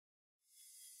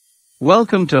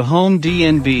Welcome to Home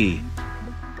DNB.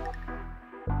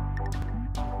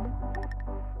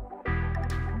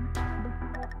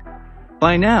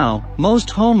 By now, most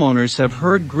homeowners have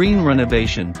heard green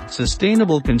renovation,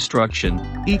 sustainable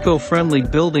construction, eco-friendly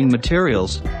building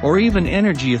materials, or even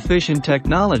energy-efficient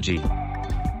technology.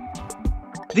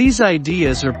 These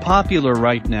ideas are popular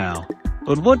right now,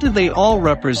 but what do they all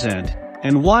represent,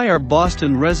 and why are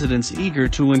Boston residents eager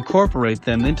to incorporate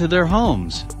them into their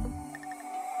homes?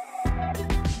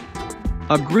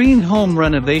 A green home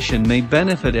renovation may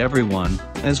benefit everyone,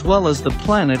 as well as the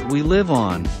planet we live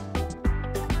on.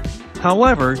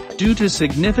 However, due to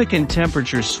significant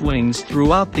temperature swings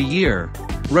throughout the year,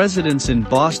 residents in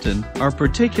Boston are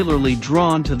particularly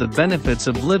drawn to the benefits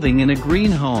of living in a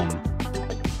green home.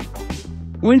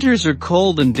 Winters are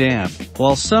cold and damp,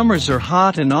 while summers are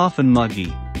hot and often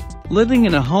muggy. Living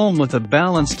in a home with a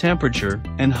balanced temperature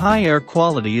and high air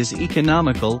quality is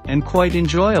economical and quite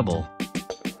enjoyable.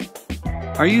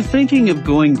 Are you thinking of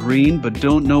going green but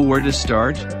don't know where to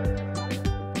start?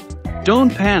 Don't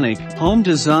panic, Home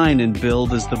Design and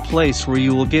Build is the place where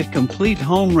you will get complete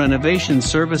home renovation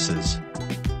services.